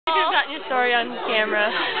you could have gotten your story on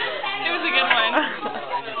camera. It was a good one.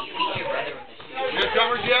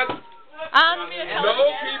 Newcomers yet? No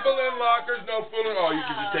people in lockers, no fooling. Oh, you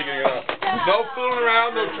can just take it off. No fooling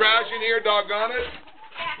around, no trash in here, doggone it.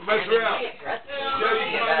 Mess around. Yeah,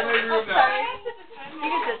 you can come in the main room now. You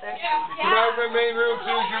can sit there. Come out of the main room as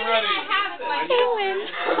soon as you're ready.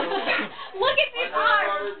 Look at these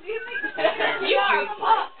arms.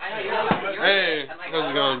 Hey, how's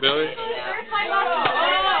it going, Billy?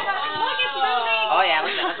 Oh yeah,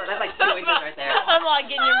 look at that. That's like 2 inches right there. I'm like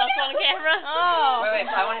getting your muscle on camera. Oh. Wait,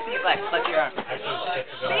 I want to see you flex. Flex your arm. A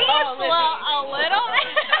little bit.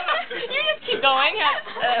 You just keep going.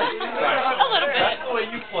 A little bit. That's the way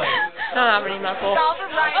you play. I don't have any muscle. Oh,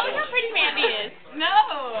 look how pretty Mandy is.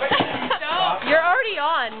 No. You're already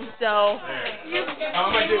on, so.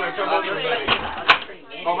 How am I doing? Come on, everybody.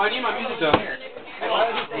 Oh, I need my music done.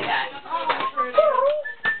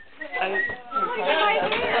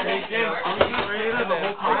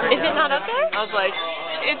 Is it not up there? I was like,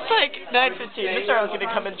 it's like 9:15. Miss Arnold's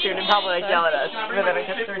gonna come in soon and probably like yell at us. But then I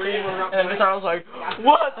kept searching, and Miss Arnold's like,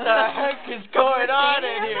 "What the heck is going on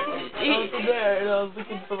in here?" I was there and I was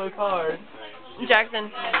looking for my card.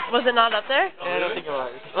 Jackson, was it not up there? I don't think it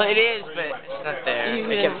was. Well, it is, but it's not there. You I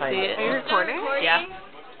didn't can't find see it. Are you recording? Yeah.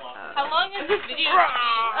 How long is this video?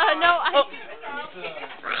 No, I.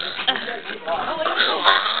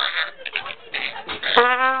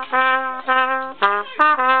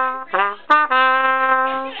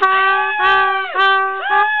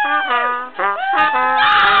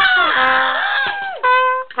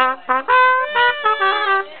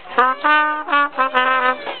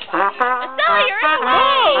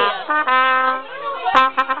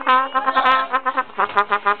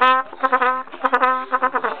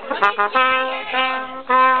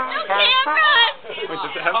 Wait,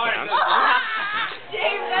 does it have sound?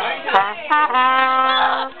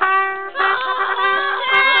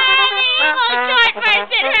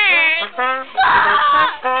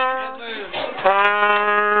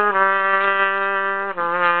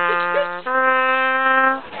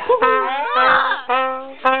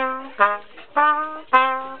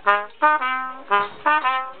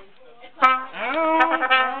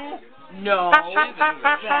 No.